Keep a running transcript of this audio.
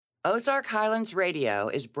Ozark Highlands Radio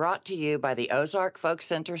is brought to you by the Ozark Folk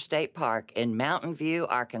Center State Park in Mountain View,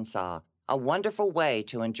 Arkansas, a wonderful way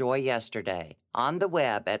to enjoy yesterday. On the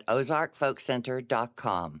web at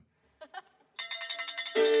ozarkfolkcenter.com.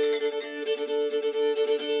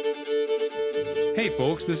 Hey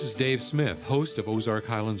folks, this is Dave Smith, host of Ozark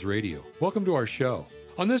Highlands Radio. Welcome to our show.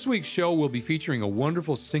 On this week's show, we'll be featuring a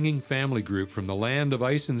wonderful singing family group from the land of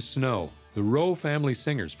ice and snow, the Rowe Family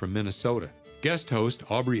Singers from Minnesota. Guest host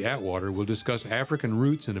Aubrey Atwater will discuss African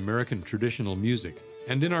roots in American traditional music.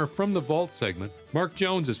 And in our From the Vault segment, Mark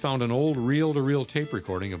Jones has found an old reel-to-reel tape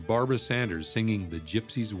recording of Barbara Sanders singing The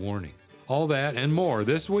Gypsy's Warning. All that and more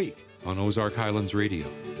this week on Ozark Highlands Radio.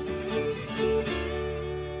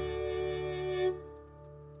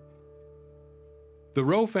 The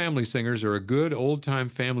Rowe Family Singers are a good old-time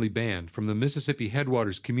family band from the Mississippi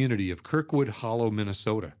Headwaters community of Kirkwood Hollow,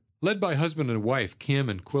 Minnesota. Led by husband and wife Kim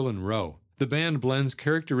and Quillen Rowe, the band blends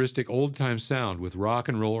characteristic old-time sound with rock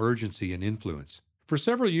and roll urgency and influence. For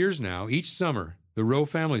several years now, each summer, the Rowe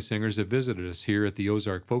Family Singers have visited us here at the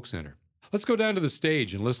Ozark Folk Center. Let's go down to the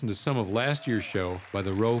stage and listen to some of last year's show by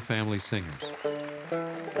the Rowe Family Singers.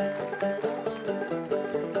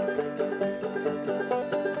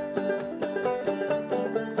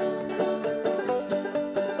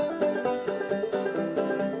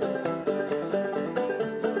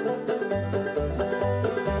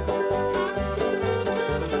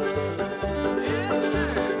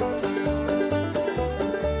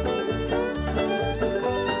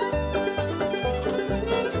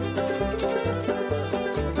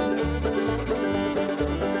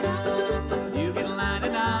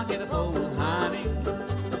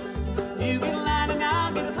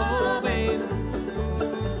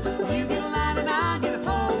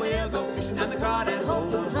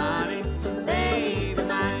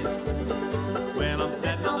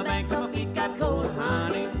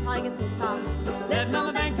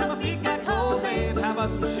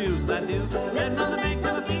 Some shoes that do. Sitting on the bank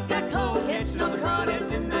till my feet got cold. Catching on the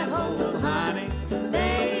crawdads in that hole, honey,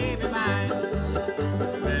 baby mine.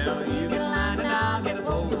 Well, you get a line and I'll get a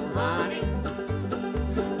pole, honey.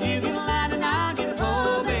 You get a line and I'll get a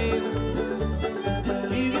pole, baby.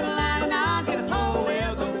 You get a line and I'll get a pole.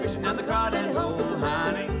 We'll go fishing down the crawdad hole,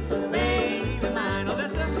 honey, baby mine. Oh,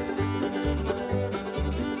 that's it.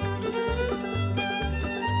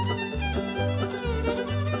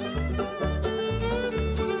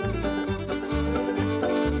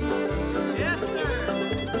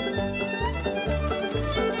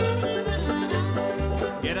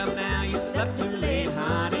 Slept too late,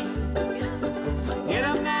 honey. Get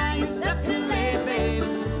up now, you slept too late, baby.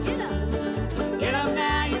 Get up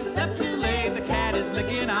now, you slept too late. The cat is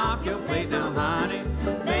licking off your plate now, honey.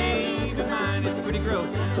 Baby mine is pretty gross.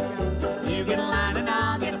 You get a line and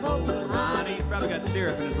I'll get a pole, honey. He's probably got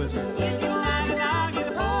syrup in his whiskers. You get a line and I'll get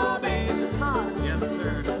a pole, baby. Yes,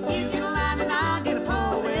 sir. You get a line and I'll get a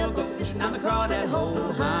pole. We'll go fishing down the crawdad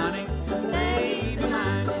hole, honey. Baby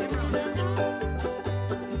mine.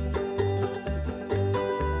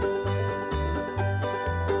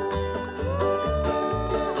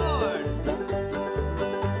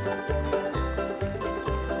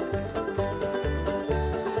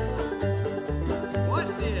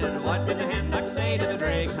 To the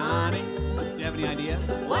drake, honey. Do you have any idea?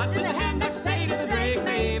 What did the hen duck say to the drake,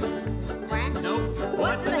 babe? Nope.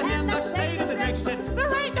 What did the hen duck say to the drake? She said,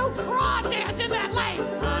 there ain't no crawdads in that lake.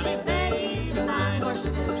 Honey, baby mine. Of course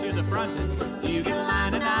she was affronted. You get a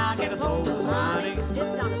line and I'll get a pole, honey. She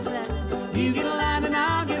did sound upset. You get a line and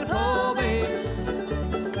I'll get a pole, babe.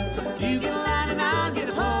 You get a line and I'll get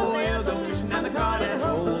a pole. We'll go fishing down the crawdad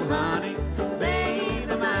hole, honey.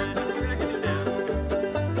 Baby mine.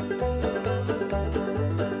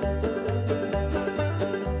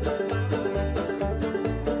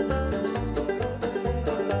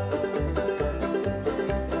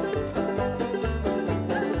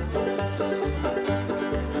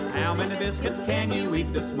 Biscuits can you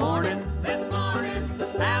eat this morning? This morning.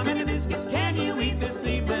 How many biscuits can you eat this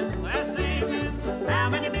evening? This evening. How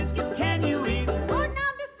many biscuits can you eat? Oh,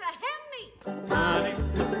 now, Mr. Hen meat. Honey,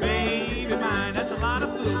 baby mine, that's a lot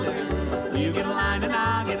of food. You get a line and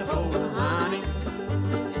I'll get a pole, honey.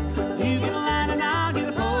 You get a line and I'll get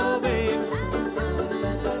a pole, babe.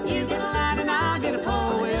 You get a line and I'll get a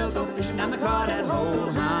pole. We'll go fishing down the crawdad hole,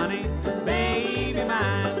 honey, baby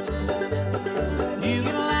mine. You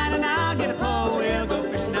get a line and I'll get a pole. We'll go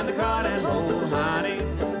fishing down the crawdad hole, honey,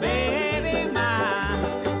 baby mine.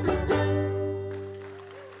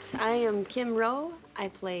 I am Kim Rowe. I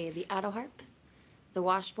play the auto harp, the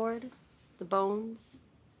washboard, the bones,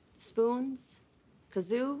 the spoons,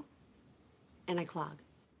 kazoo, and I clog.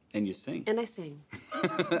 And you sing. And I sing.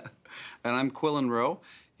 And I'm Quillen Rowe,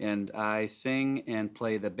 and I sing and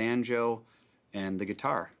play the banjo and the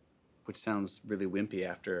guitar, which sounds really wimpy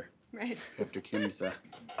after Kim's...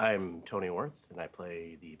 I'm Tony Orth, and I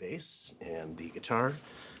play the bass and the guitar,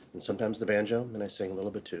 and sometimes the banjo, and I sing a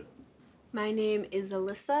little bit too. My name is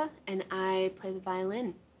Alyssa, and I play the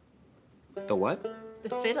violin. The what? The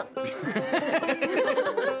fiddle.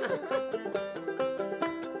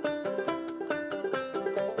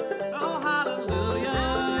 Oh, hallelujah,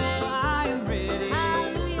 I am ready.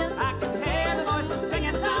 Hallelujah. I can hear the voices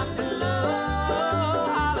singing soft and low.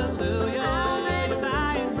 Hallelujah, yes,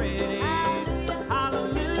 I am ready.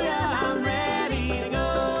 Hallelujah, I'm ready to go.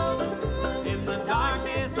 In the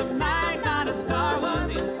darkness of night, not a star was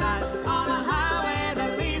in sight. On a highway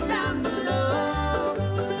that leads down below.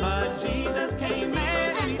 But Jesus came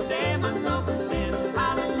there and he saved my soul from sin.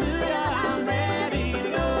 Hallelujah, I'm ready to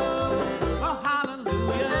go. Oh,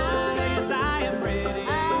 hallelujah, yes, I am ready.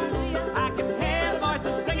 I can hear the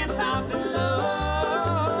voices singing soft and low.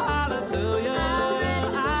 Hallelujah,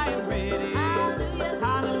 I am ready.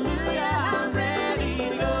 Hallelujah, I'm ready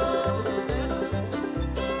to go.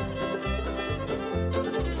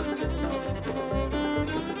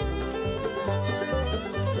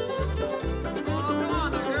 Oh, come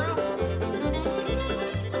on there, girl.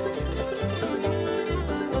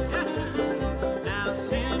 Yes, sir. Now,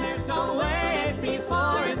 sinners, don't wait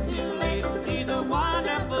before it's too late. He's a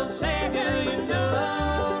wonderful Savior, you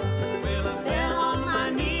know. Well, I fell on my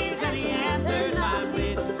knees and he answered my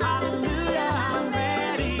plea. Hallelujah, I'm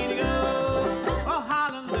ready to go. Oh,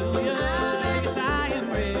 hallelujah, yes, I am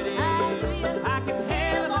ready. I can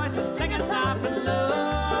hear the voices singing soft and low.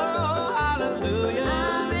 Hallelujah,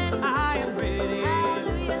 I am ready.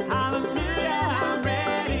 Hallelujah, I'm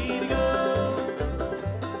ready to go.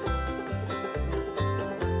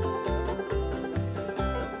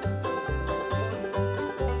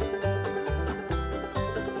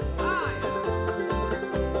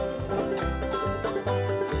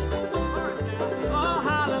 Oh,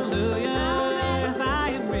 hallelujah, yes, I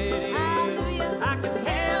am ready. I can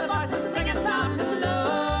hear the voices singing soft and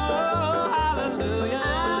low. Hallelujah,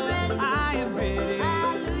 I am ready.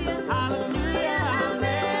 Hallelujah, I'm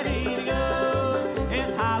ready to go.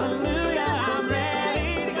 Yes, hallelujah, I'm ready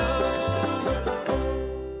to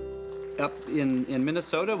go. Up in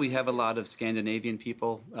Minnesota, we have a lot of Scandinavian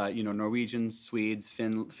people, Norwegians, Swedes,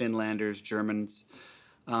 Finlanders, Germans.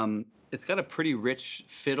 It's got a pretty rich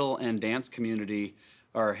fiddle and dance community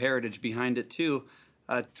or heritage behind it, too.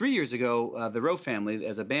 3 years ago, the Rowe family,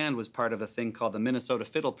 as a band, was part of a thing called the Minnesota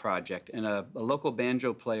Fiddle Project, and a local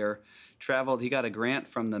banjo player traveled. He got a grant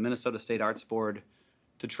from the Minnesota State Arts Board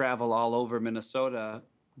to travel all over Minnesota,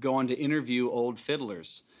 going to interview old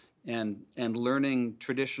fiddlers and learning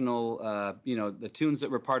traditional, the tunes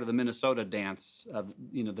that were part of the Minnesota dance,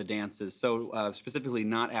 the dances. So specifically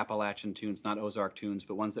not Appalachian tunes, not Ozark tunes,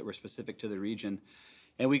 but ones that were specific to the region.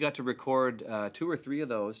 And we got to record 2 or 3 of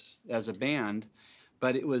those as a band,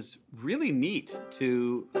 but it was really neat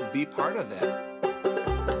to be part of that.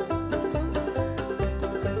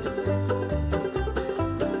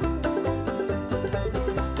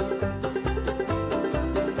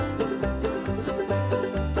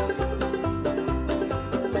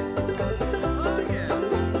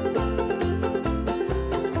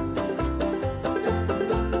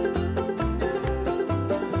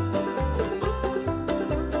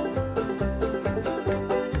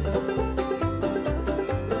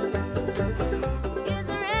 Is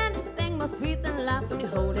there anything more sweet than life when you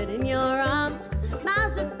hold it in your arms?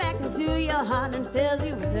 Smiles right back into your heart and fills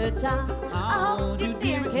you with her charms. I hold you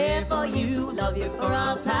dear and care for you, love you for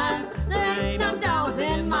all time. There ain't no doubt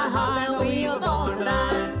within my heart that we were born to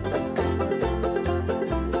die.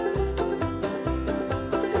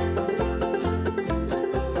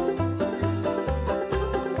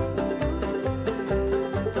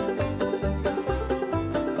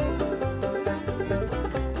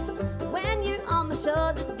 When you're on my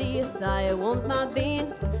shoulder, dear, sigh, it warms my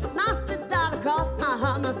being. Smile splits out across my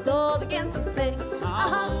heart, my soul begins to sing. I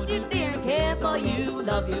hold you dear and care for you,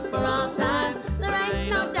 love you for all time. There ain't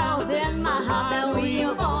no doubt within my heart that we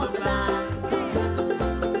were born to die.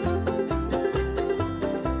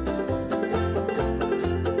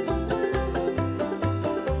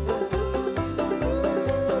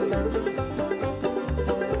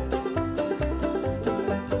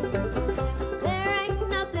 There ain't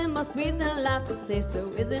nothing more sweet than life to say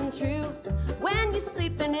so isn't true. When you're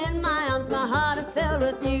sleeping in my arms, my heart is filled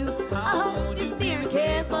with you. I hold you dear and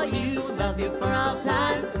care for you, love you for all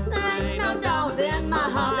time. There ain't no doubt within my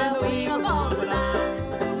heart that we were born to die.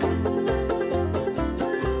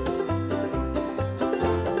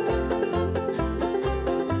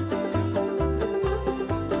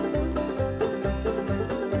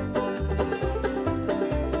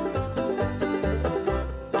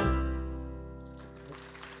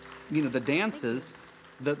 the dances,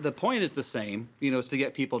 the point is the same, is to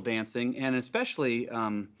get people dancing, and especially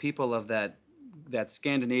people of that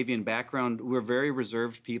Scandinavian background. We're very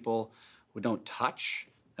reserved people. We don't touch.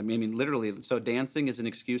 I mean, literally. So dancing is an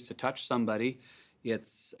excuse to touch somebody.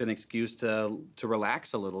 It's an excuse to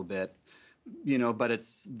relax a little bit, but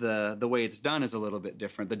it's the way it's done is a little bit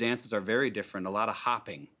different. The dances are very different. A lot of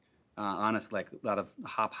hopping, honestly, like a lot of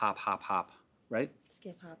hop, hop, hop, hop, right?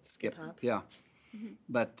 Skip, hop, Skip, hop. yeah.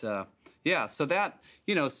 But so that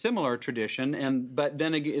similar tradition, but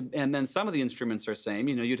then some of the instruments are same.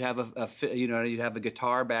 You'd have you'd have a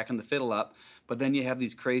guitar backing the fiddle up, but then you have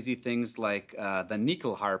these crazy things like the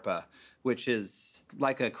nyckelharpa, which is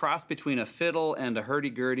like a cross between a fiddle and a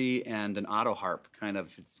hurdy-gurdy and an auto harp. Kind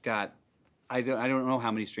of, it's got I don't know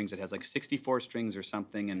how many strings it has, like 64 strings or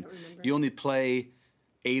something, and you only play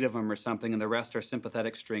 8 of them or something, and the rest are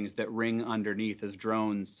sympathetic strings that ring underneath as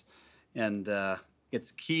drones. And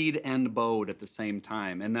it's keyed and bowed at the same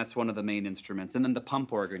time, and that's one of the main instruments. And then the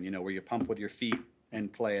pump organ, where you pump with your feet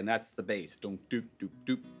and play, and that's the bass. Doop, doop, doop,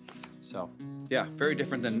 doop. So, yeah, very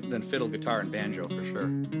different than fiddle, guitar, and banjo for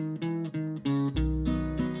sure.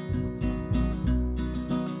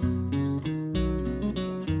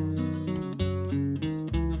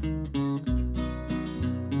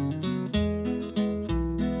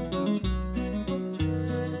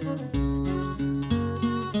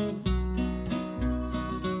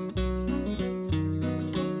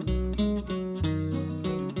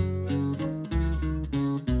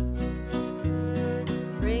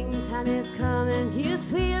 Springtime is coming, you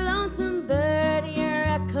sweet lonesome bird, your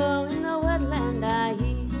echo in the woodland I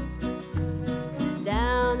hear.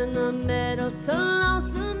 Down in the meadow, so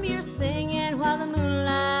lonesome, you're singing while the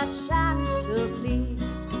moonlight shines so clear.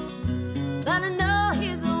 But I know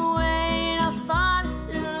he's away in a far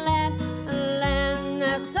distant land, a land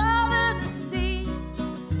that's over the sea.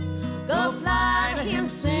 Go fly to him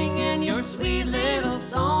singing your sweet little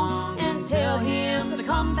song, and tell him to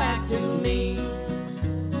come back to me.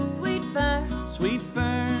 Sweet fern, Sweet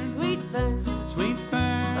fern, sweet fern, sweet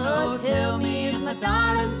fern, oh tell me is my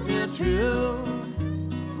darling still true?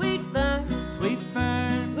 Sweet fern, sweet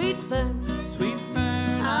fern, sweet fern, sweet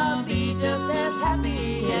fern, I'll be just as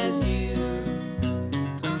happy as you.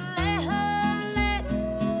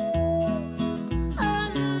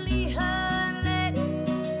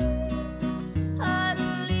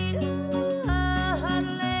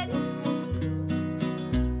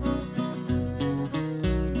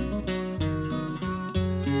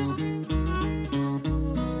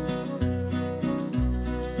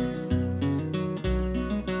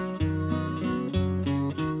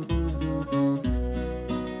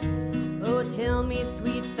 Tell me,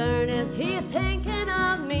 sweet fern, is he thinking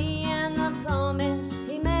of me and the promise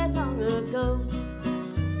he made long ago?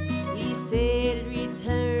 He said he'd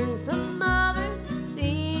return from over the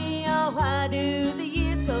sea. Oh, why do the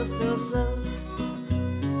years go so slow?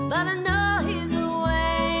 But I know he's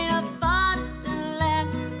away in a far distant land,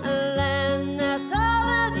 a land that's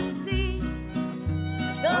over the sea.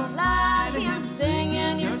 Go fly to him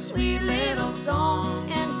singing your sweet little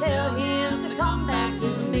song, and tell him to come back to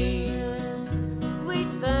me. Sweet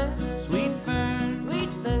fern, sweet fern, sweet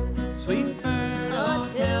fern, sweet fern, oh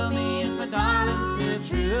tell me is my darling still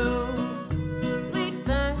true? Sweet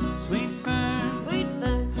fern, sweet fern, sweet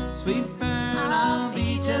fern, sweet fern, I'll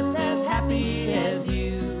be just as happy as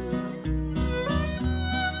you.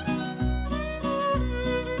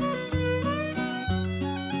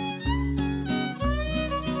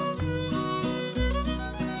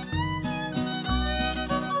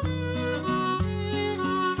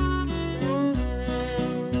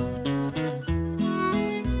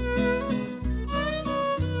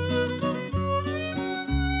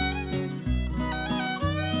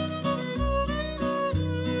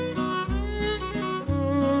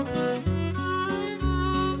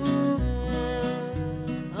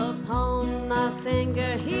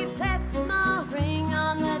 Finger, he placed a small ring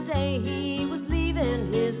on the day he was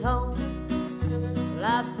leaving his home. Well,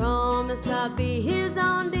 I promise I'll be his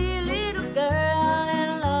own dear little girl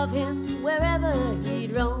and love him wherever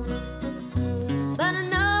he'd roam. But I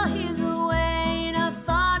know he's away in a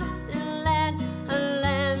far distant land, a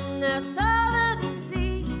land that's over the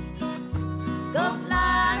sea. Go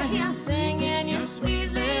fly to him singing your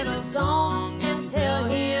sweet little song, and tell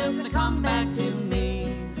him to come back to me.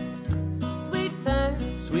 Sweet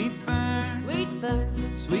fern, sweet fern, sweet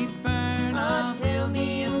fern, sweet fern, oh tell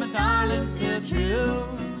me is my darling still true?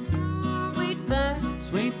 Sweet fern,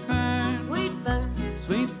 sweet fern, sweet fern,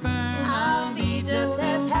 sweet fern, I'll be just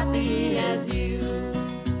as happy as you.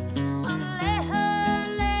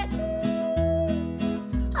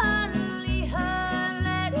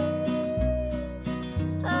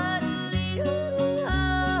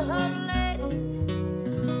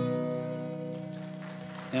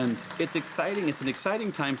 It's exciting. It's an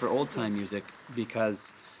exciting time for old-time music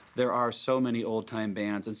because there are so many old-time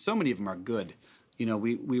bands, and so many of them are good. You know,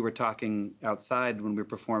 we were talking outside when we were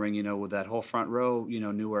performing, you know, with that whole front row, you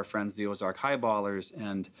know, knew our friends, the Ozark Highballers,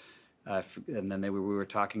 and then we were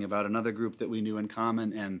talking about another group that we knew in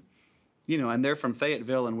common, and, you know, and they're from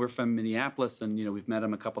Fayetteville, and we're from Minneapolis, and, you know, we've met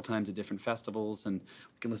them a couple times at different festivals, and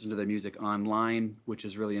we can listen to their music online, which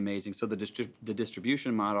is really amazing. So the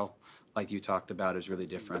distribution model, like you talked about, is really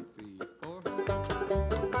different. 3, 4.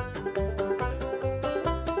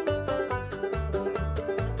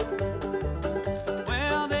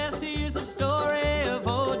 Well, this here's a story of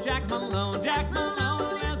old Jack Malone. Jack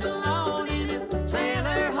Malone lives alone in his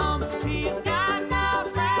trailer home. He's got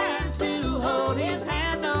no friends to hold his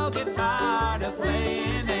hand, no guitar to play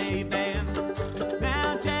in a band.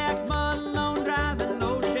 Now Jack Malone drives an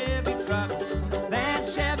old Chevy truck. That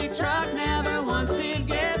Chevy truck never once did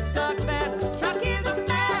get stuck. That truck is a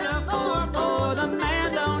metaphor for the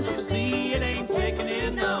man. Don't you see? It ain't taking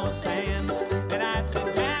in no sand. And I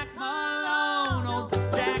said, Jack Malone, oh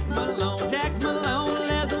Jack Malone, Jack Malone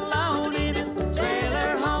lives alone in his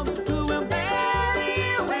trailer home. Who will bury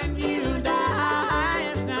you when you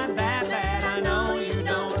die? It's not that bad, I know you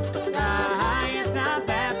don't cry. It's not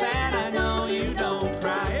that bad, I know you don't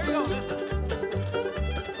cry. Here we go, listen.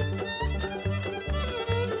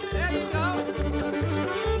 There you go.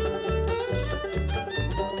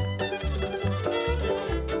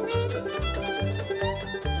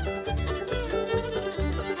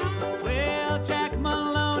 Well, Jack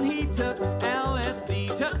Malone, he took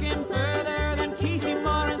LSD, took him further than Casey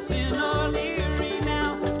Morrison or Leary.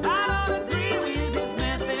 Now, I don't agree with his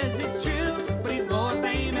methods, it's true, but he's more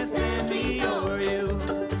famous than me or you.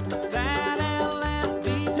 That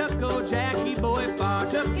LSD took old Jackie Boy far,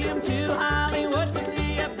 took him to Hollywood to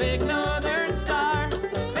be a big northern star.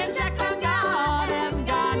 Then Jack found God, and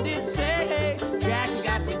God did say, hey, Jack, you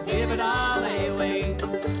got to give it all away.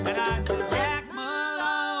 And I said, Jack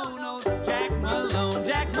Malone, oh Jack Malone,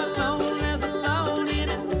 Jack Malone lives alone in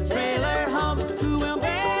his trailer home. Who will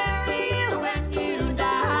bury you when you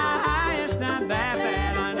die? It's not that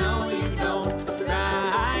bad, I know you don't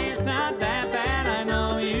cry. It's not that bad, I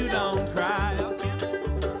know you don't cry.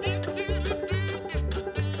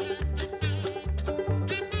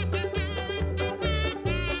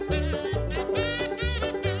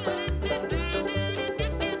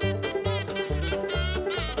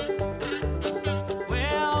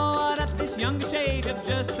 Well, at this youngish age of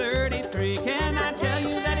just 33, can I tell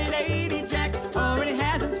you that at 80 Jack already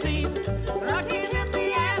hasn't seen drugs give him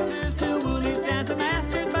the answers to Woolie's dance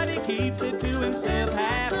masters, but he keeps it to himself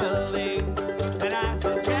happily. And I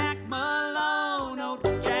said, Jack Malone, oh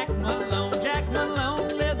Jack Malone, Jack Malone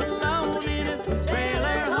lives alone in his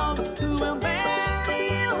trailer home. Who will bury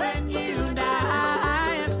you when you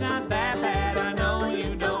die? It's not that bad, I know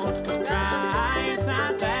you don't cry. It's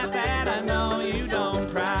not that bad, I know you don't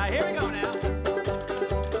cry. Here we go now.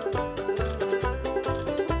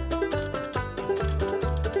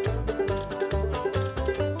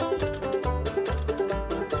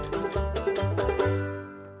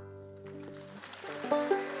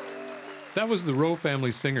 That was the Rowe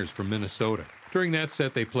Family Singers from Minnesota. During that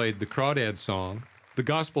set, they played the Crawdad song, the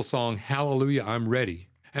gospel song Hallelujah, I'm Ready,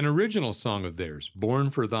 an original song of theirs, Born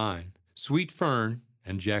for Thine, Sweet Fern,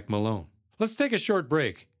 and Jack Malone. Let's take a short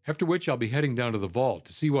break, after which I'll be heading down to the vault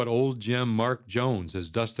to see what old gem Mark Jones has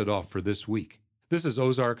dusted off for this week. This is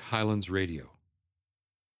Ozark Highlands Radio.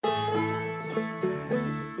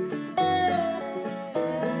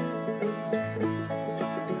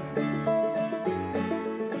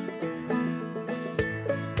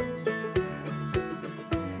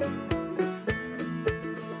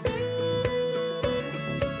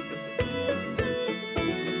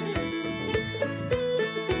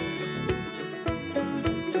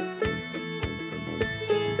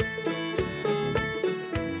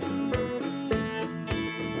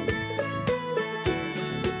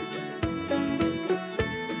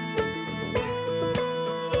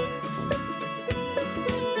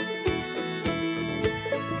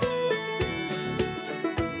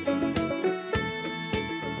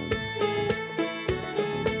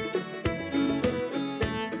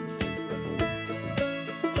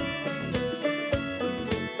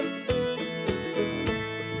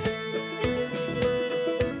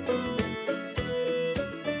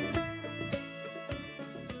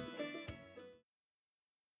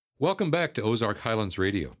 Welcome back to Ozark Highlands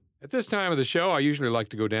Radio. At this time of the show, I usually like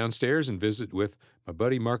to go downstairs and visit with my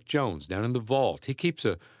buddy Mark Jones down in the vault. He keeps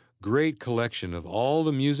a great collection of all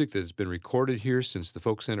the music that's been recorded here since the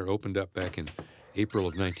Folk Center opened up back in April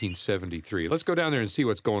of 1973. Let's go down there and see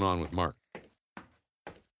what's going on with Mark.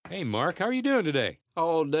 Hey, Mark, how are you doing today?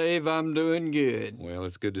 Oh, Dave, I'm doing good. Well,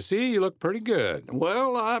 it's good to see you. You look pretty good.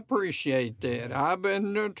 Well, I appreciate that. I've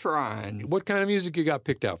been trying. What kind of music you got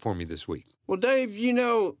picked out for me this week? Well, Dave, you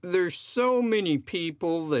know, there's so many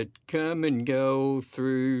people that come and go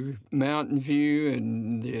through Mountain View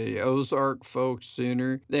and the Ozark Folk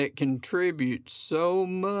Center that contribute so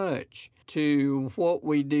much to what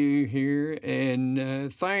we do here.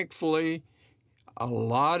 And thankfully, a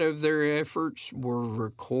lot of their efforts were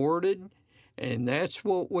recorded. And that's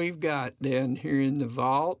what we've got down here in the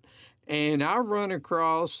vault. And I run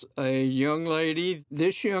across a young lady.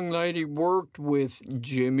 This young lady worked with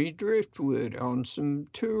Jimmy Driftwood on some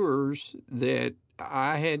tours that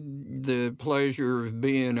I had the pleasure of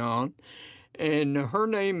being on. And her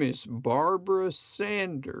name is Barbara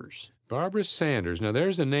Sanders. Barbara Sanders. Now,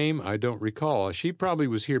 there's a name I don't recall. She probably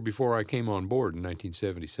was here before I came on board in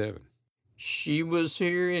 1977. She was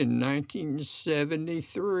here in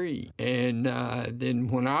 1973, and then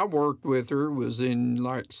when I worked with her was in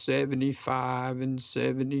like 75 and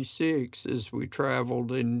 76 as we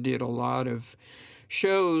traveled and did a lot of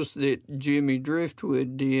shows that Jimmy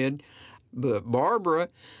Driftwood did. But Barbara,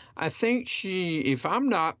 I think she, if I'm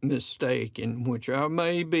not mistaken, which I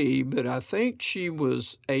may be, but I think she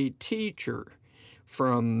was a teacher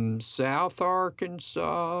from South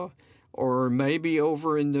Arkansas, or maybe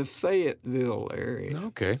over in the Fayetteville area.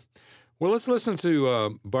 Okay. Well, let's listen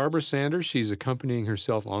to Barbara Sanders. She's accompanying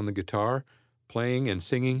herself on the guitar, playing and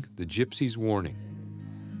singing The Gypsy's Warning.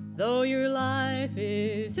 Though your life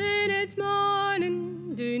is in its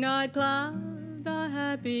morning, do not cloud the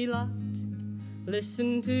happy lot.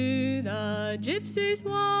 Listen to the gypsy's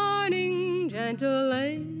warning, gentle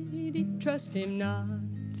lady, trust him not.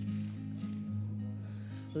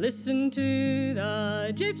 Listen to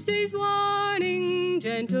the gypsy's warning,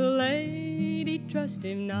 gentle lady, trust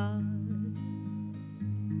him not.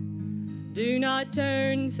 Do not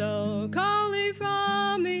turn so coldly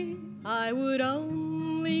from me, I would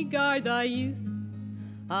only guard thy youth.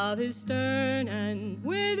 Of his stern and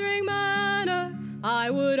withering manner,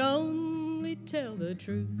 I would only tell the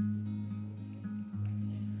truth.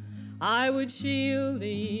 I would shield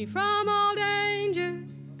thee from all danger,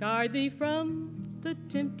 guard thee from the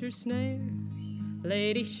tempter's snare.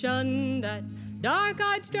 Lady, shun that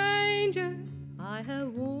dark-eyed stranger, I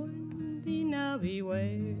have warned thee, now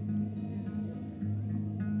beware.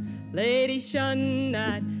 Lady, shun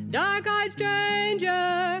that dark-eyed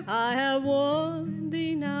stranger, I have warned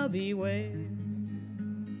thee, now beware.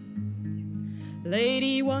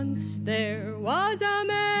 Lady, once there was a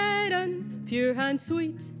maiden, pure and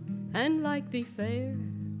sweet, and like thee fair.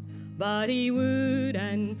 But he wooed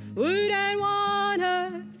and won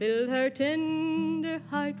her, filled her tender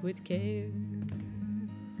heart with care.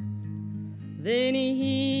 Then he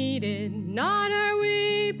heeded not her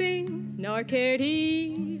weeping, nor cared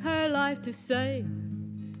he her life to save.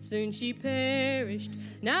 Soon she perished,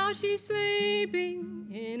 now she's sleeping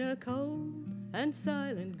in a cold and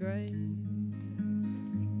silent grave.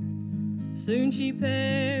 Soon she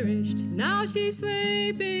perished, now she's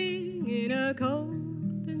sleeping in a cold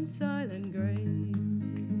and silent grave.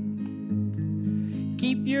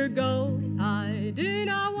 Keep your gold, I do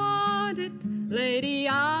not want it, lady,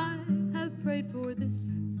 I have prayed for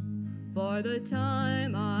this, for the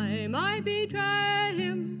time I might betray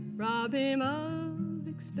him, rob him of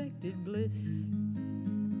expected bliss.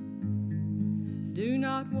 Do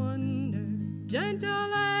not wonder, gentle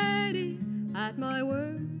lady, at my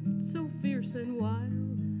words so fierce and wild.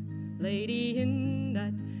 Lady, in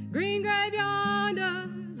that green grave yonder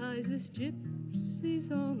lies this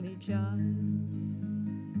gypsy's only child.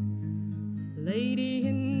 Lady,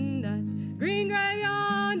 in that green grave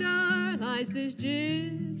yonder lies this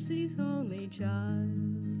gypsy's only child.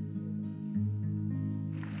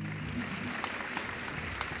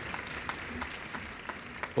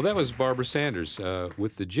 Well, that was Barbara Sanders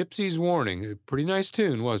with The Gypsy's Warning. A pretty nice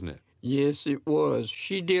tune, wasn't it? Yes, it was.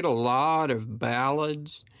 She did a lot of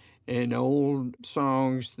ballads and old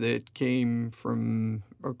songs that came from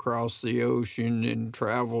across the ocean and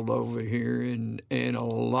traveled over here, and a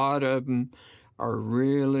lot of them are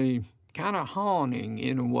really kind of haunting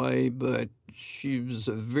in a way, but she was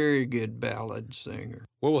a very good ballad singer.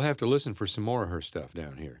 Well, we'll have to listen for some more of her stuff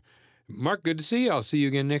down here. Mark, good to see you. I'll see you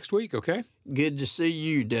again next week, okay? Good to see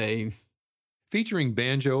you, Dave. Featuring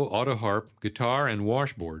banjo, auto harp, guitar, and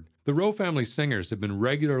washboard, the Rowe Family Singers have been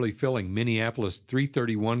regularly filling Minneapolis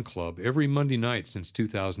 331 Club every Monday night since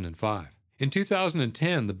 2005. In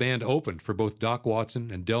 2010, the band opened for both Doc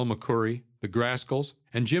Watson and Del McCoury, the Grascals,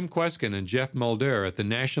 and Jim Kweskin and Jeff Mulder at the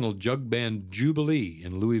National Jug Band Jubilee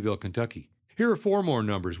in Louisville, Kentucky. Here are 4 more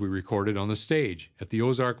numbers we recorded on the stage at the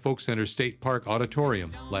Ozark Folk Center State Park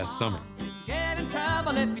Auditorium last summer. Get in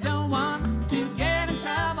trouble if you don't want to. Get in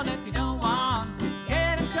trouble if you don't want to.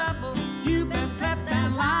 Get in trouble, you best let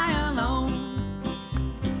that lie alone.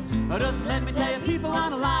 But just let me tell you, people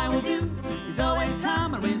wanna lie with you. He's always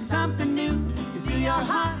coming with something new. He's to your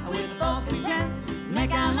heart with a false pretense.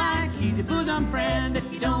 Make out like he's your bosom friend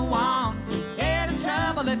if you don't want to. Get in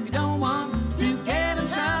trouble if you don't want to. Get in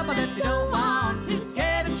trouble if you don't want to.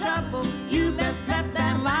 Get in trouble, you best let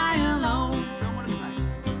that lie alone. Show 'em what it's like.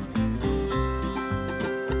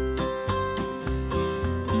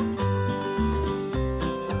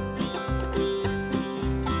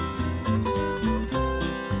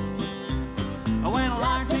 When a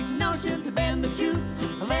liar takes a notion to bend the truth,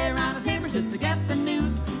 he'll lay around his neighbors just to get the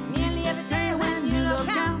news. Nearly every day when you look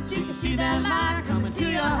out, you can see that liar coming to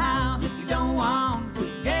your house. If you don't want to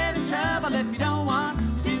get in trouble, if you don't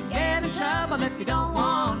want to get in trouble, if you don't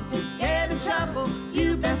want to get in trouble,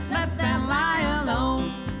 you best let that lie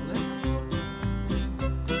alone.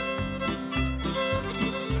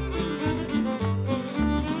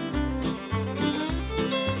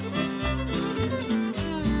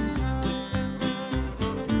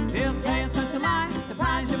 He'll tell you such a lie,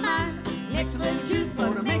 surprise your mind. Mix a little truth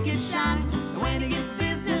for to make it shine. And when he gets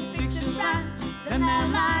business, fiction's right, then that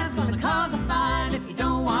lie's gonna cause a fight. If you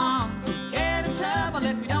don't want to get in trouble,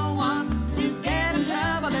 if you don't want to get in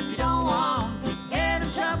trouble, if you don't want to get in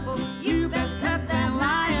trouble, you best let that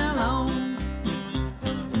lie alone.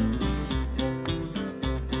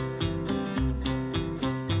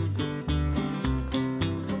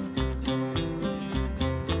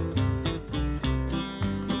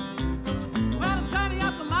 Well, to study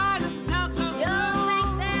up the lie doesn't tell so You'll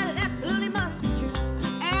think that it absolutely must be true.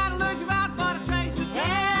 and alert you out for the trace to tell.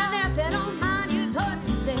 And if you don't mind, you put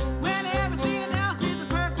in jail. When everything else is a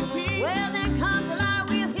perfect piece, Well, then comes a lie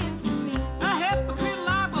with his deceit. a hypocrite and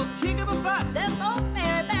lie both kick up a fuss. They're both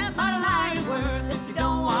very bad, But a lie is worse if you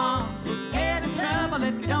don't want to get in trouble,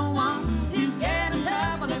 if you don't want to get in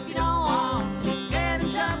trouble, if you don't want to get in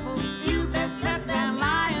trouble, you best let that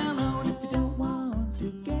lie alone. If you don't want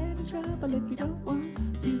to get in trouble, if you don't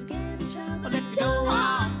want to get in trouble, if you don't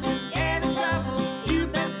want to get in trouble, you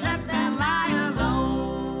best let that lie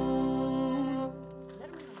alone.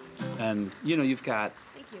 And, you know, you've got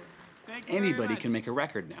Thank you. anybody can make a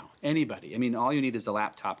record now. Anybody. I mean, all you need is a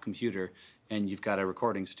laptop computer, and you've got a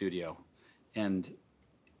recording studio. And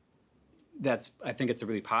I think it's a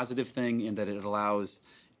really positive thing in that it allows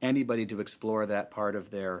anybody to explore that part of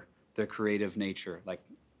their creative nature. Like,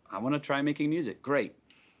 I want to try making music. Great.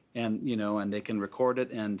 And, you know, and they can record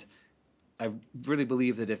it. And I really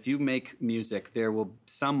believe that if you make music,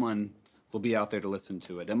 someone will be out there to listen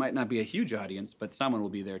to it. It might not be a huge audience, but someone will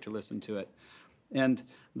be there to listen to it. And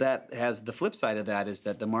that has the flip side of that is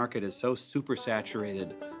that the market is so super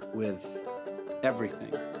saturated with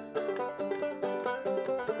everything.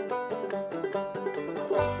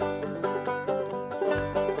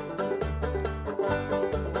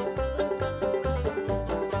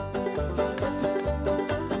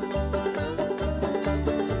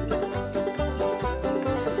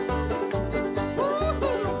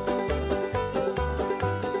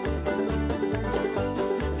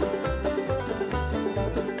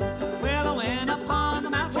 Well, I went upon the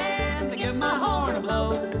mountain to give my horn a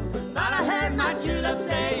blow. Thought I heard my true love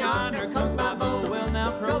say, yonder comes my bow. Well,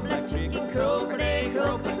 now crow black chicken, crow for day,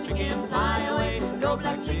 crow black chicken, fly away. Crow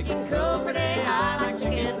black chicken, crow for day, I like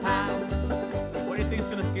chicken pie. What do you think's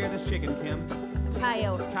gonna scare this chicken, Kim?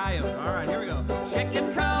 Coyote. Coyote. All right, here we go.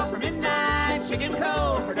 Chicken crow for midnight, chicken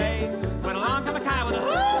crow for day. When along come a coyote with a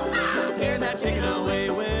whoo-ah, scare that chicken away.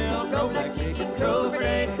 Well, crow black chicken, crow for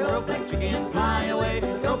day, crow black chicken, fly away.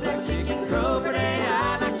 Crow black chicken, crow for day,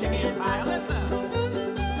 I like chicken pie. Listen.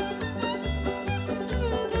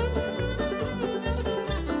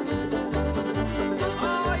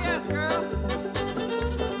 Oh, yes, girl.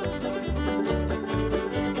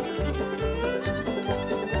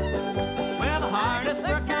 Well, the hardest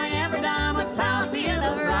work I ever done was plow a field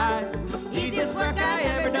of rye. Easiest work I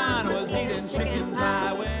ever done was eating chicken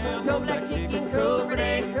pie. Well, crow black chicken, crow for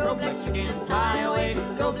day, crow black chicken, fly away.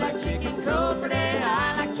 Crow black chicken, crow for day,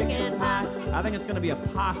 I like chicken pie. I think it's gonna be a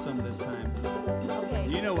possum this time. Okay.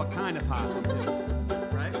 You know what kind of possum, too,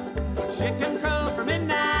 right? Chicken crow for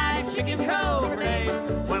midnight, chicken crow for day.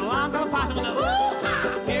 When along come a possum with a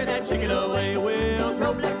woo-ha, scare that chicken away. Well,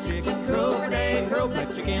 crow black chicken, crow for day, crow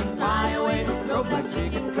black chicken, fly away. Crow black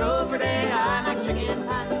chicken, crow for day, I like chicken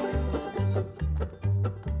pie.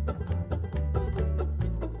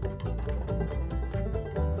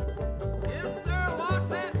 Yes, sir, walk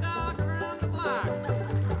that dog around the block.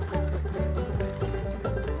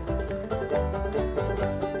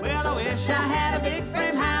 I had a big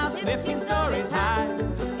frame house, 15 stories high.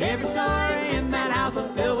 Every story in that house was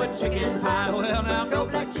filled with chicken pie. Well, now crow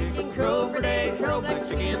black chicken, crow for day, crow black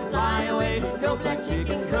chicken, fly away. Crow black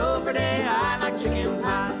chicken, crow for day, I like chicken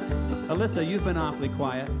pie. Alyssa, you've been awfully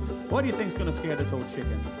quiet. What do you think's gonna scare this old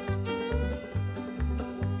chicken?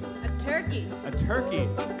 A turkey. A turkey.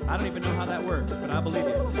 I don't even know how that works, but I believe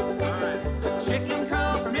you. All right. Chicken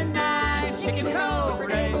crow for midnight, chicken crow for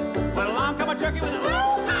day. Well, along come a turkey with a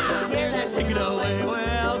woo-ha! Tear that chicken away.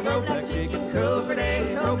 Well, crow black chicken, crow for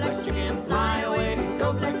day, crow black chicken, fly away.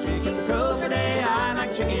 Crow black chicken, crow for day, I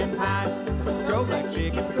like chicken pie. Crow black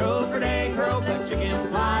chicken, crow for day, crow black chicken,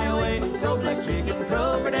 fly away. Crow black chicken,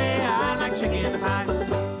 crow for day, I like chicken pie.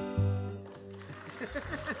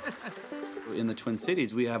 In the Twin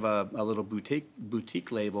Cities, we have a little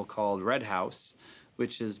boutique label called Red House,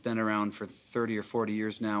 which has been around for 30 or 40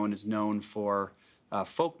 years now and is known for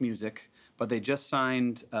folk music. But they just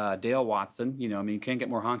signed Dale Watson. You know, I mean, you can't get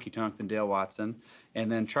more honky-tonk than Dale Watson.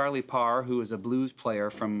 And then Charlie Parr, who is a blues player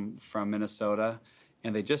from Minnesota.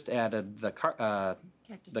 And they just added the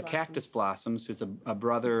Cactus Blossoms, who's a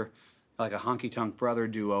brother, like a honky-tonk brother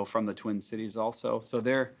duo from the Twin Cities also. So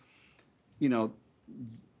they're, you know,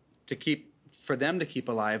 for them to keep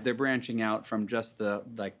alive, they're branching out from just the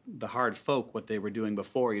hard folk, what they were doing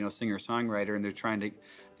before, you know, singer-songwriter, and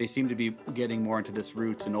they seem to be getting more into this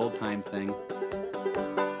roots and old-time thing.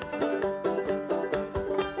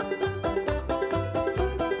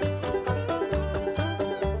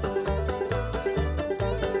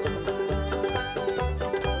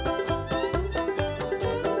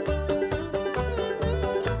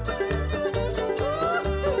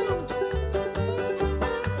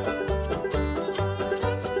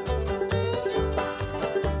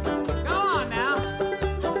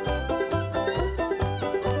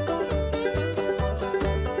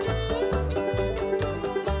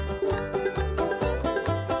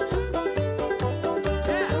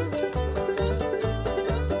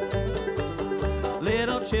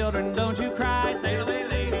 Children, don't you cry. Sail away,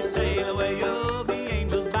 ladies, sail away. You'll be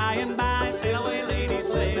angels by and by. Sail away, ladies,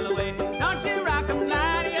 sail away. Don't you rock 'em,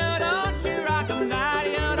 daddy-o, don't you rock 'em,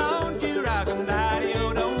 daddy-o, don't you rock 'em,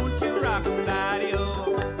 daddy-o, don't you rock 'em, daddy-o.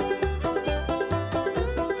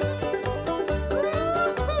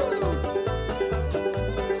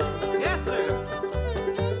 Yes, sir.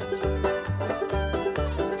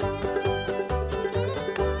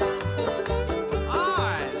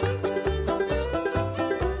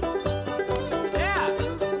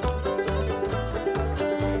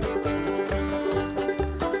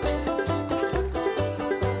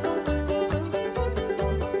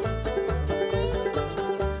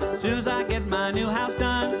 Soon as I get my new house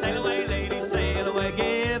done, sail away, ladies, sail away.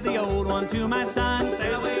 Give the old one to my son.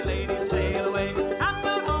 Sail away, ladies, sail away. I'm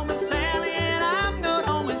going home with Sally Ann. I'm going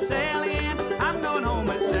home with Sally Ann. I'm going home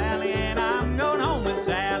with Sally Ann. I'm going home with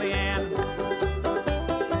Sally Ann.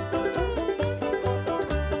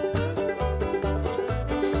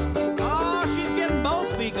 Oh, she's getting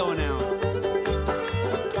both feet going now.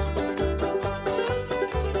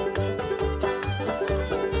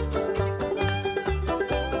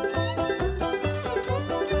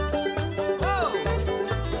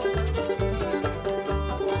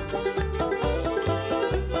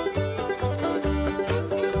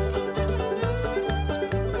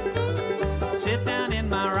 Sit down in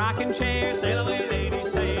my rocking chair. Sail away,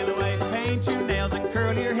 ladies, sail away. Paint your nails and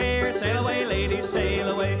curl your hair. Sail away, ladies, sail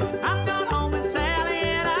away. I'm going home with Sally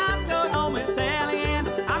Ann. I'm going home with Sally Ann.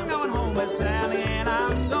 I'm going home with Sally Ann.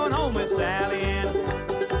 I'm going home with Sally Ann.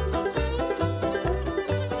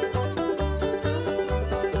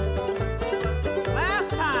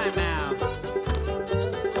 Last time now.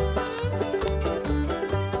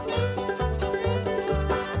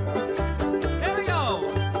 Here we go.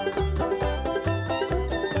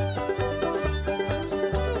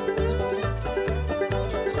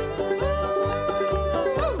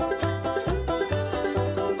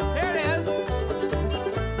 Here it is.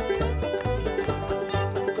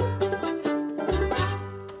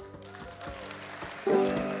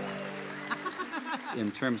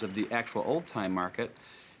 In terms of the actual old-time market,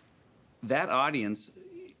 that audience,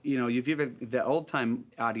 you know, the old-time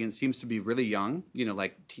audience seems to be really young, you know,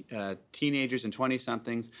 like teenagers and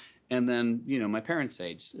 20-somethings, and then, you know, my parents'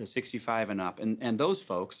 age, 65 and up, and those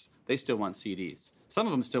folks, they still want CDs. Some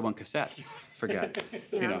of them still want cassettes, forget.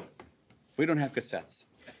 You know, we don't have cassettes.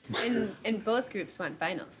 And both groups want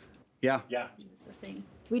vinyls. Yeah. Which is the thing.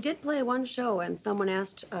 We did play one show, and someone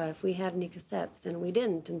asked if we had any cassettes, and we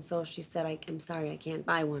didn't. And so she said, I'm sorry, I can't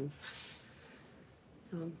buy one.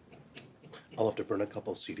 So. I'll have to burn a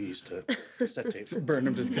couple CDs to cassette tape. Burn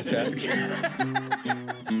them to cassette.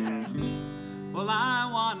 Well, I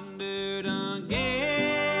wandered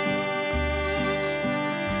again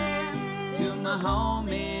to my home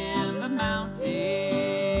in the mountains,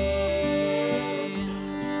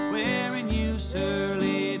 where in youth's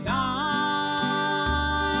early dawn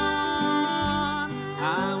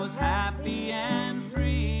I was happy and free.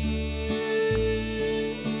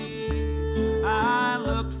 I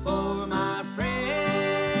looked for my friends,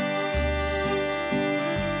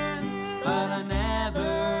 but I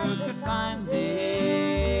never could find them.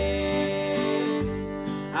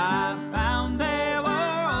 I found they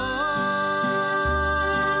were all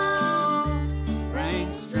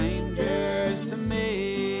rank strangers to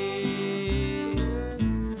me.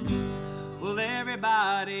 Well,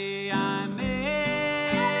 everybody I met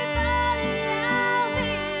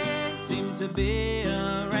seemed to be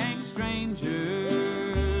a rank stranger.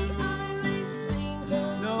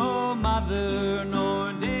 No mother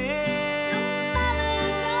nor dad,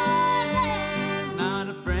 not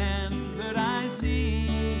a friend could I see.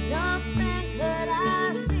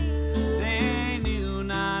 They knew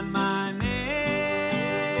not my name,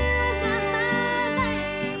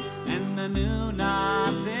 and I knew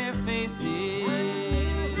not their faces.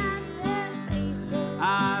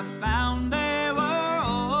 I found they were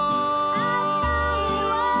all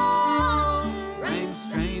rank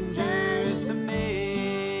strangers to me.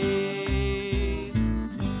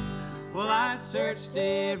 Well, I searched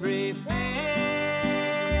every face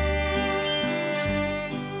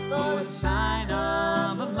for a sign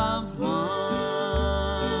of a loved one,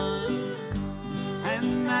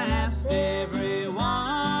 and I asked everyone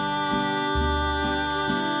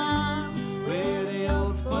where the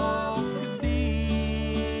old folks could be.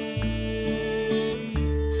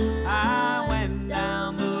 I went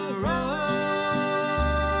down the road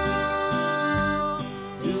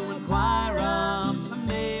to inquire of some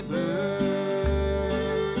neighbors,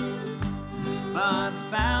 but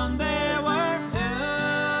found there were two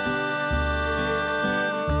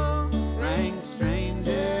rank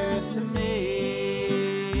strangers to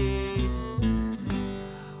me.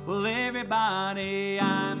 Well, everybody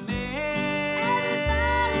I met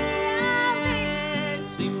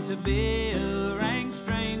seemed to be a rank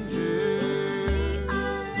stranger.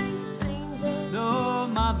 No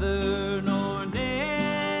mother nor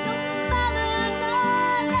dad,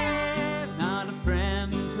 not a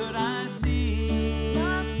friend could I see.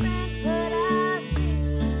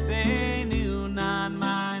 They knew not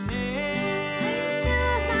my name,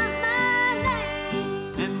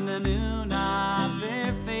 and I knew not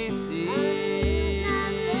their faces.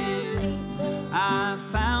 I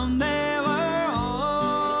found they were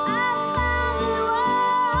all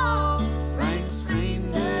rank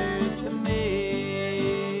strangers to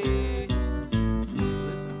me.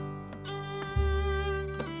 Listen.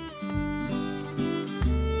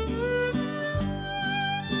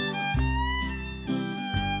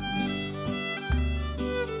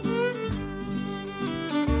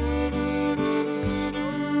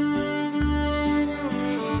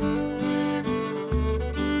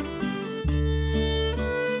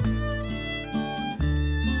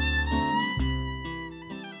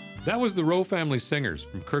 That was the Rowe Family Singers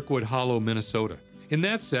from Kirkwood Hollow, Minnesota. In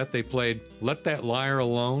that set, they played Let That Liar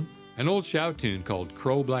Alone, an old shout tune called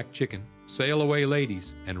Crow Black Chicken, Sail Away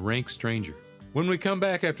Ladies, and Rank Stranger. When we come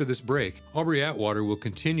back after this break, Aubrey Atwater will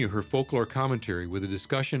continue her folklore commentary with a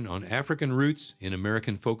discussion on African roots in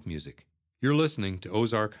American folk music. You're listening to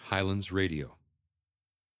Ozark Highlands Radio.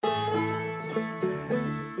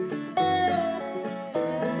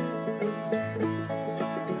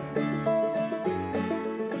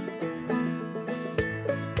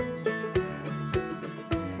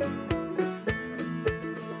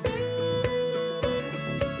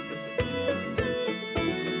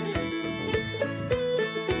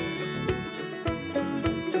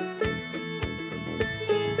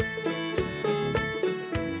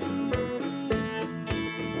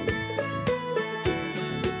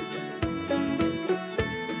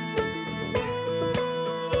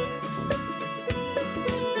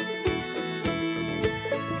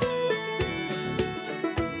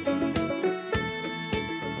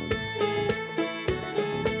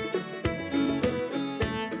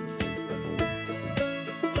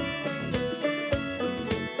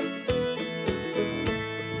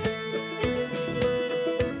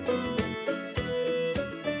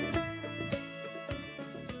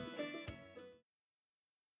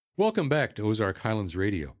 Welcome back to Ozark Highlands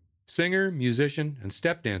Radio. Singer, musician, and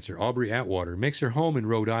step dancer Aubrey Atwater makes her home in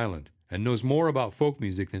Rhode Island and knows more about folk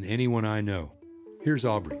music than anyone I know. Here's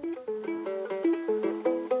Aubrey.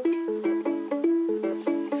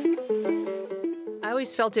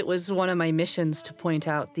 always felt it was one of my missions to point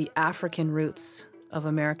out the African roots of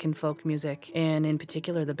American folk music, and in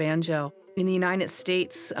particular the banjo. In the United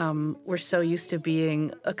States, we're so used to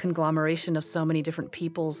being a conglomeration of so many different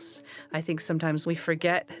peoples. I think sometimes we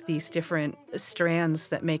forget these different strands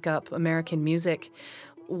that make up American music.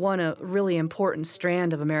 One really important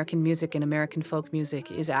strand of American music and American folk music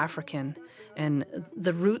is African. And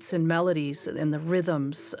the roots and melodies and the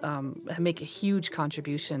rhythms make a huge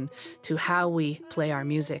contribution to how we play our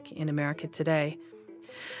music in America today.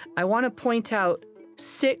 I want to point out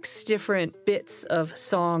 6 different bits of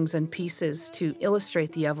songs and pieces to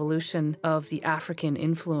illustrate the evolution of the African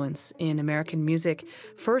influence in American music.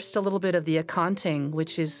 First, a little bit of the akonting,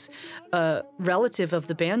 which is a relative of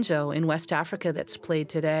the banjo in West Africa that's played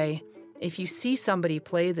today. If you see somebody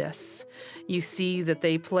play this, you see that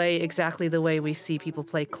they play exactly the way we see people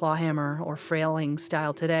play clawhammer or frailing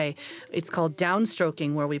style today. It's called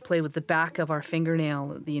downstroking, where we play with the back of our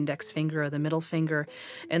fingernail, the index finger or the middle finger,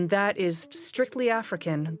 and that is strictly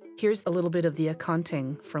African. Here's a little bit of the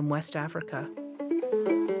akonting from West Africa.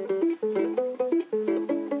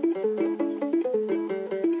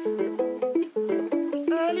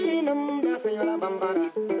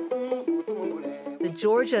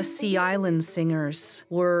 Georgia Sea Island Singers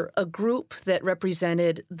were a group that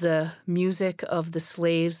represented the music of the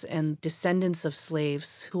slaves and descendants of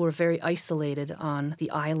slaves who were very isolated on the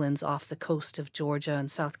islands off the coast of Georgia and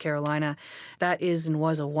South Carolina. That is and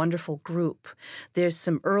was a wonderful group. There's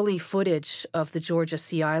some early footage of the Georgia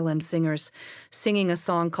Sea Island Singers singing a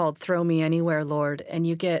song called Throw Me Anywhere, Lord, and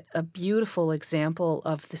you get a beautiful example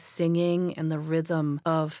of the singing and the rhythm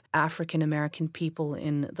of African American people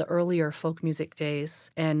in the earlier folk music days.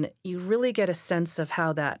 And you really get a sense of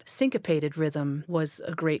how that syncopated rhythm was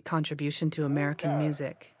a great contribution to American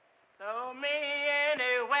music. Throw me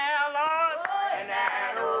anywhere, Lord, in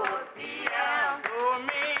that ocean. Throw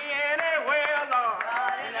me anywhere,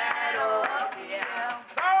 Lord, in that ocean.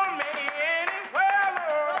 Throw me anywhere,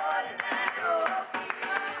 Lord, in that ocean.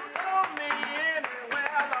 Throw me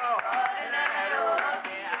anywhere, Lord, in that ocean.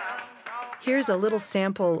 Here's a little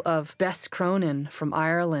sample of Bess Cronin from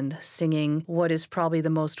Ireland singing what is probably the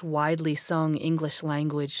most widely sung English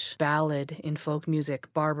language ballad in folk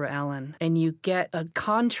music, Barbara Allen. And you get a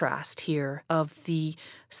contrast here of the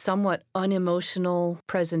somewhat unemotional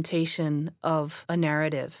presentation of a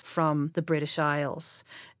narrative from the British Isles.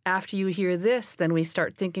 After you hear this, then we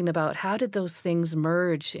start thinking about how did those things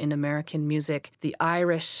merge in American music? The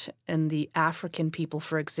Irish and the African people,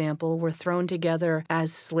 for example, were thrown together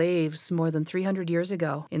as slaves more than 300 years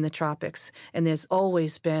ago in the tropics. And there's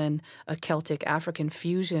always been a Celtic-African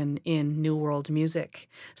fusion in New World music.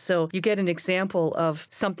 So you get an example of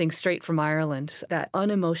something straight from Ireland, that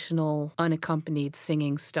unemotional, unaccompanied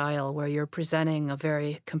singing style where you're presenting a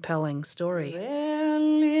very compelling story.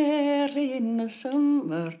 In the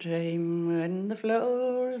summertime, when the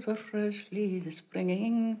flowers were freshly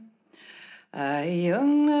springing, a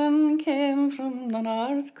young man came from the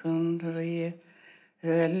North Country,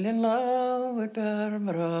 fell in love with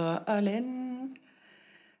Barbara Allen,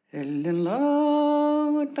 fell in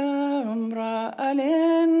love with Barbara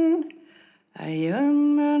Allen. A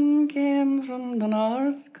young man came from the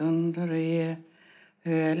North Country,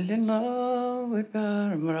 fell in love with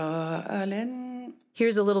Barbara Allen.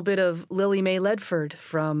 Here's a little bit of Lily Mae Ledford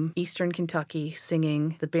from Eastern Kentucky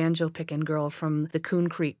singing the banjo pickin' girl from the Coon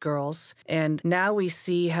Creek Girls. And now we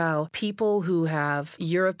see how people who have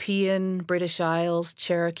European, British Isles,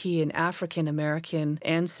 Cherokee, and African American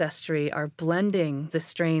ancestry are blending the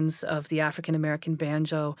strains of the African American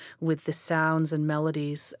banjo with the sounds and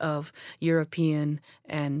melodies of European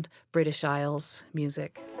and British Isles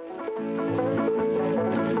music.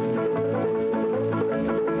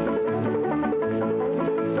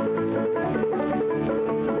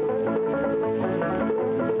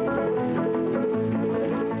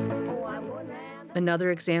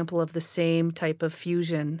 Another example of the same type of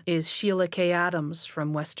fusion is Sheila K. Adams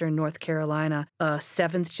from Western North Carolina, a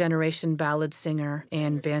 7th-generation ballad singer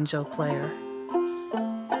and banjo player.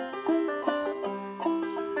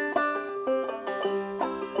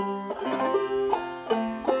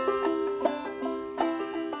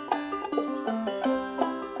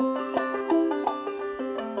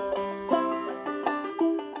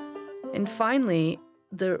 And finally,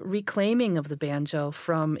 the reclaiming of the banjo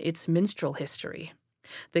from its minstrel history.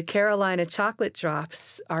 The Carolina Chocolate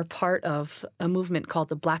Drops are part of a movement called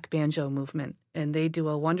the Black Banjo Movement, and they do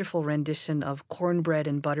a wonderful rendition of Cornbread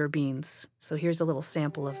and Butter Beans. So here's a little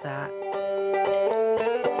sample of that.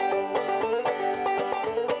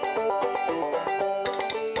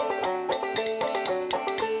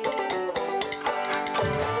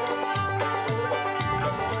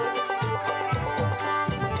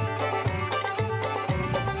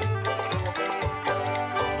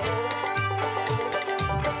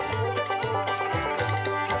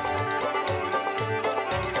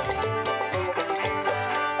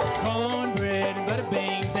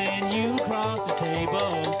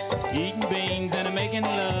 table, eating beans and making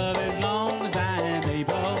love as long as I am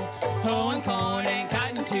able. Hoeing corn and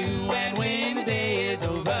cotton too, and when the day is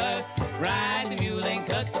over, ride the mule and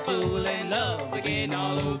cut the fool and love again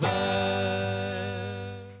all over.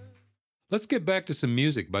 Let's get back to some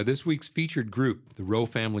music by this week's featured group, the Rowe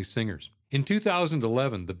Family Singers. In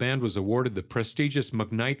 2011, the band was awarded the prestigious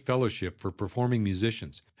McKnight Fellowship for Performing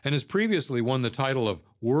Musicians and has previously won the title of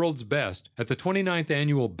World's Best at the 29th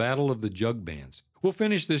Annual Battle of the Jug Bands. We'll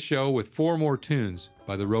finish this show with 4 more tunes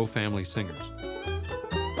by the Rowe Family Singers.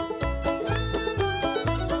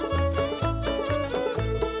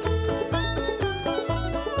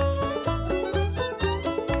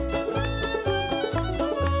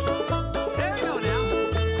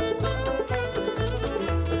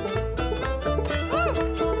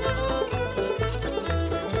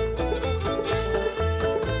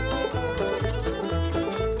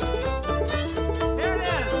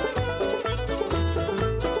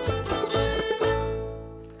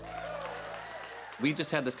 We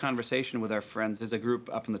just had this conversation with our friends. There's a group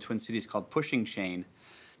up in the Twin Cities called Pushing Chain.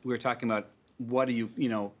 We were talking about what do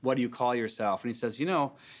you call yourself? And he says,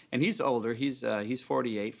 and he's older. He's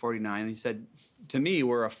 48, 49. And he said, to me,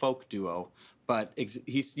 we're a folk duo. But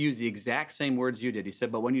he used the exact same words you did. He said,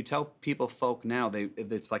 but when you tell people folk now,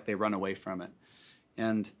 it's like they run away from it.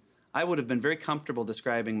 And I would have been very comfortable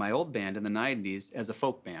describing my old band in the 90s as a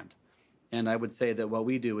folk band. And I would say that what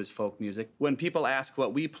we do is folk music. When people ask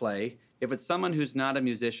what we play, if it's someone who's not a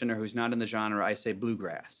musician or who's not in the genre, I say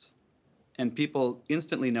bluegrass. And people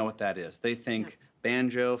instantly know what that is. They think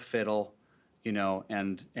banjo, fiddle,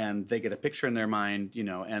 and they get a picture in their mind,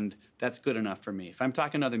 and that's good enough for me. If I'm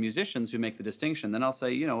talking to other musicians who make the distinction, then I'll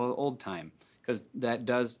say, old time, because that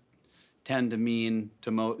does tend to mean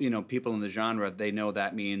to people in the genre, they know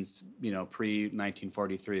that means,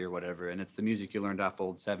 pre-1943 or whatever, and it's the music you learned off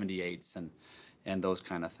old 78s and those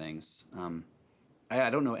kind of things. I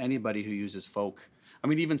don't know anybody who uses folk. I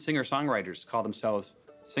mean, even singer-songwriters call themselves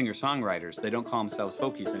singer-songwriters. They don't call themselves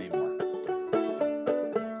folkies anymore.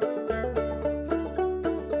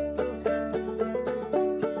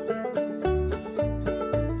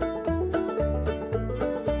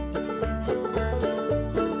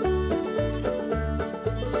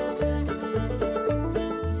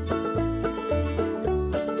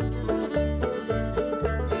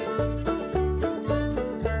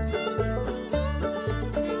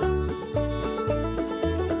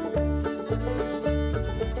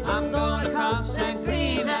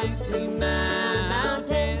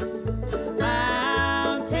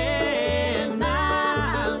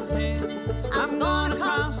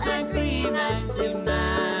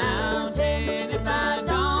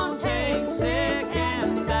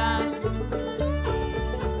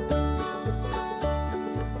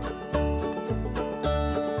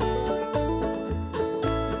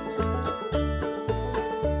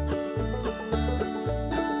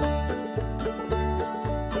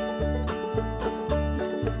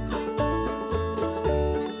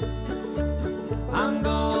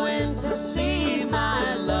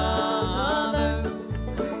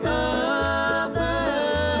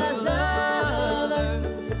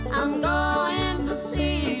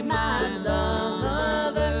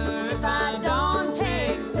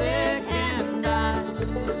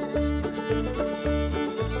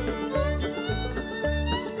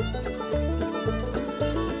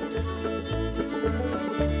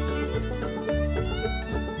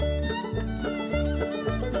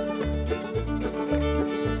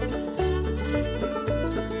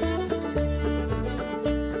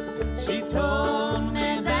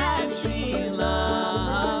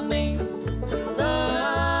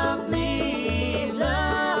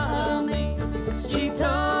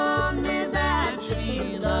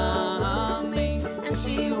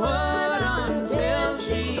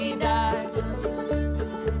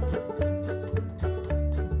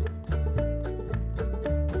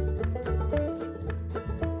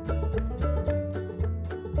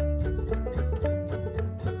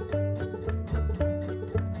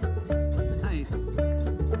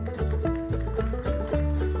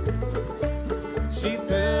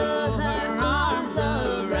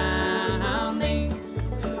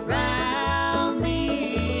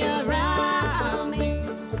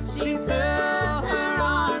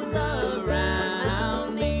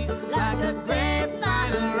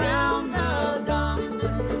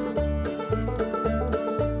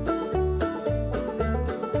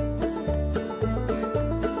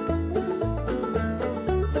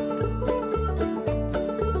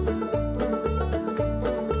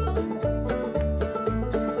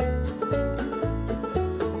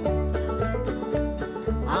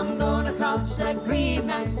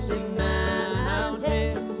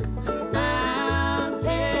 mountain, mountain,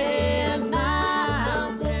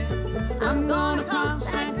 mountain. I'm gonna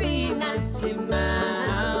cross that green icy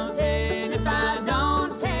mountain if I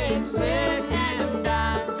don't take sick and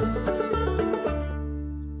die.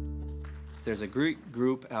 There's a great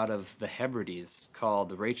group out of the Hebrides called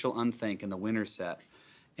the Rachel Unthink and the Winterset.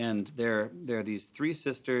 And they're these three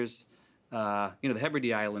sisters. The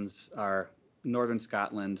Hebrides Islands are northern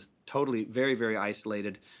Scotland, totally very, very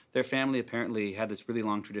isolated. Their family apparently had this really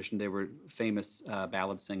long tradition. They were famous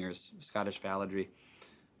ballad singers, Scottish balladry.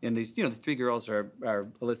 And these, the three girls are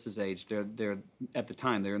Alyssa's age. They're at the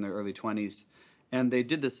time, they're in their early 20s. And they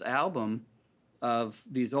did this album of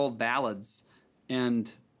these old ballads,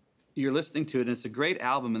 and you're listening to it, and it's a great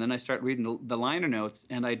album, and then I start reading the liner notes,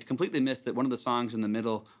 and I completely missed that one of the songs in the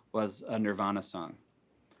middle was a Nirvana song.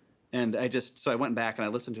 And so I went back and I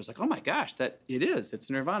listened to it. I was like, oh my gosh, it's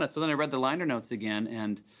Nirvana. So then I read the liner notes again,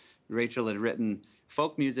 and Rachel had written,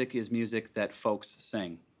 folk music is music that folks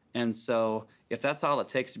sing. And so if that's all it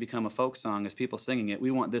takes to become a folk song is people singing it,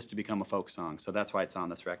 we want this to become a folk song. So that's why it's on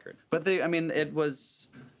this record. But they had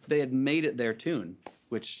made it their tune,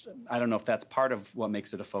 which I don't know if that's part of what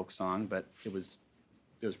makes it a folk song, but it was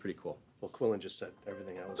pretty cool. Well, Quillen just said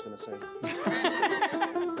everything I was going to say.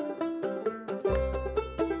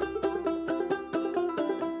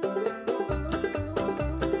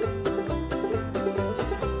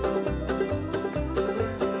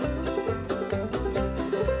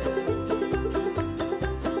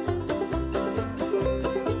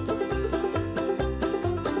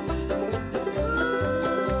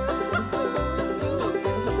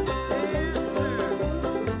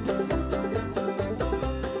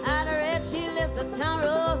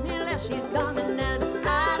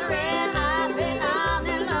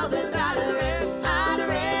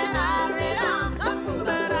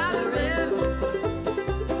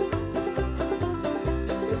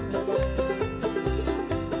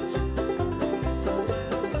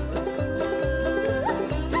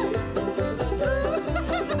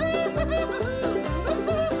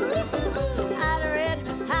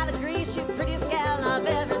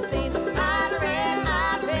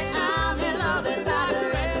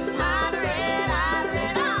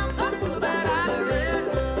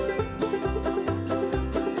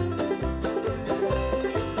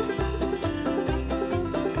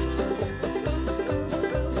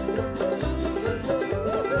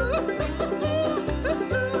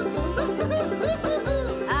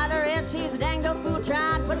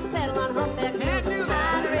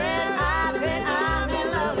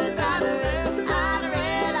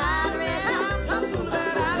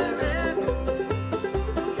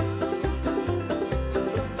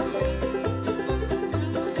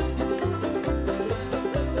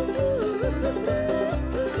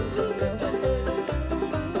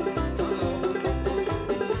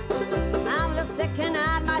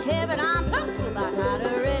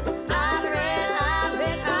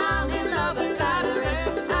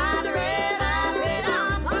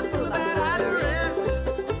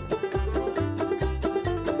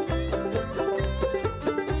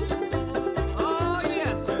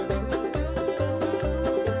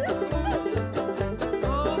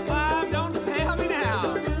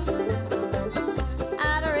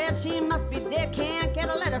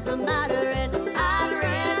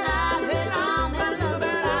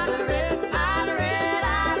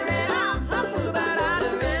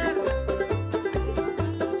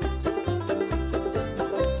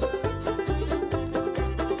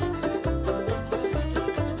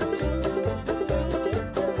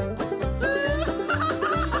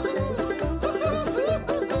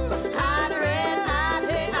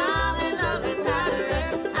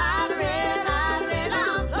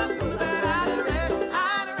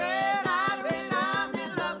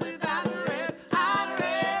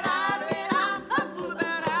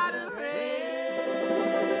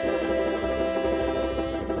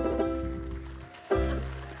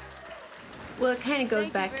 Well, it kind of goes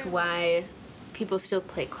back to why people still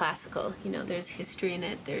play classical. There's history in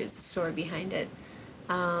it, there's a story behind it.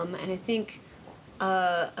 And I think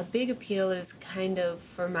a big appeal is kind of,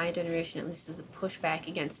 for my generation at least, is the pushback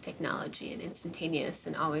against technology and instantaneous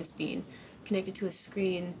and always being connected to a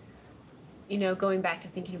screen. Going back to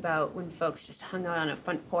thinking about when folks just hung out on a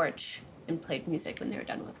front porch and played music when they were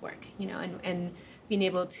done with work, and being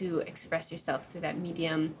able to express yourself through that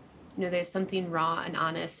medium. There's something raw and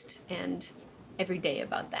honest and everyday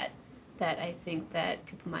about that I think that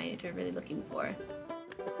people my age are really looking for.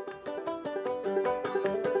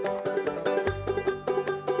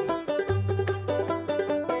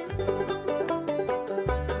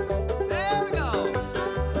 There we go.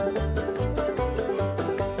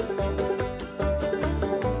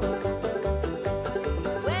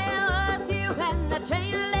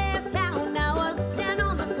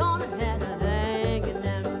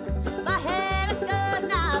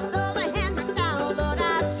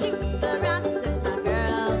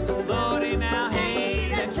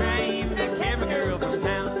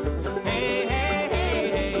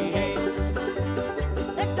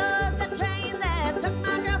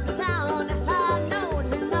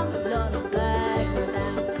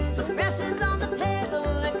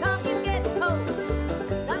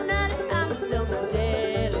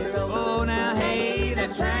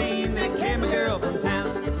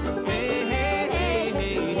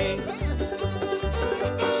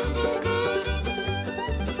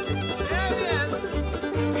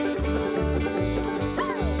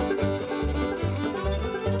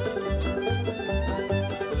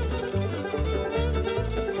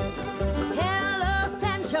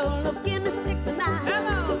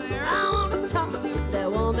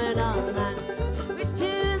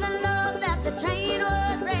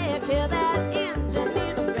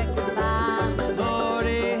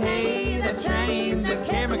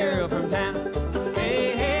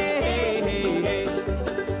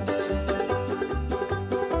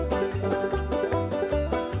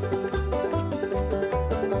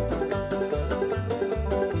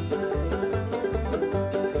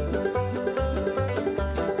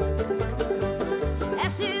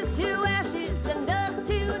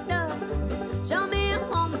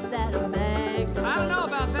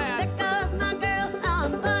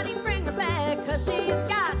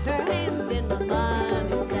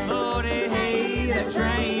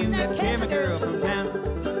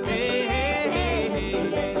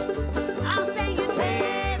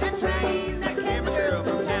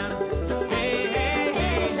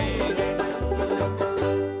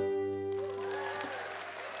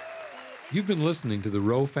 You've been listening to the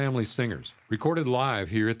Rowe Family Singers, recorded live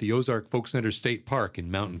here at the Ozark Folk Center State Park in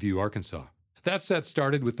Mountain View, Arkansas. That set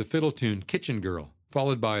started with the fiddle tune Kitchen Girl,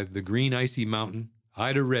 followed by The Green Icy Mountain,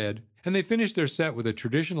 Ida Red, and they finished their set with a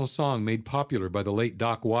traditional song made popular by the late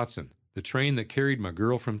Doc Watson, The Train That Carried My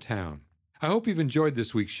Girl from Town. I hope you've enjoyed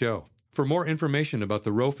this week's show. For more information about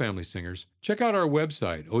the Rowe Family Singers, check out our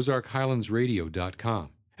website, ozarkhighlandsradio.com.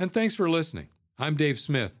 And thanks for listening. I'm Dave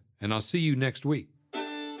Smith, and I'll see you next week.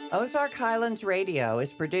 Ozark Highlands Radio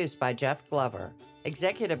is produced by Jeff Glover.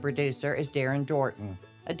 Executive producer is Darren Dorton.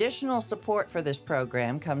 Additional support for this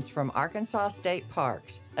program comes from Arkansas State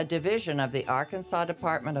Parks, a division of the Arkansas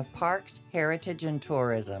Department of Parks, Heritage, and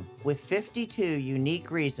Tourism, with 52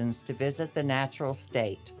 unique reasons to visit the natural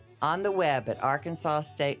state. On the web at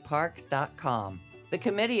arkansasstateparks.com. The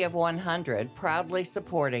Committee of 100 proudly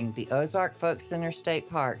supporting the Ozark Folk Center State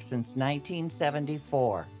Park since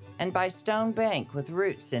 1974. And by Stone Bank with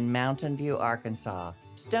roots in Mountain View, Arkansas.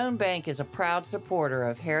 Stone Bank is a proud supporter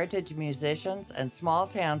of heritage musicians and small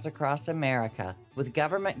towns across America, with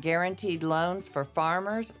government-guaranteed loans for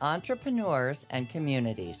farmers, entrepreneurs, and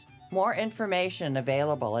communities. More information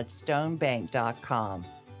available at stonebank.com.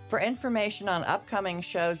 For information on upcoming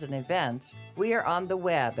shows and events, we are on the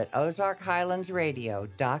web at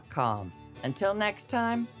ozarkhighlandsradio.com. Until next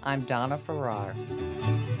time, I'm Donna Farrar.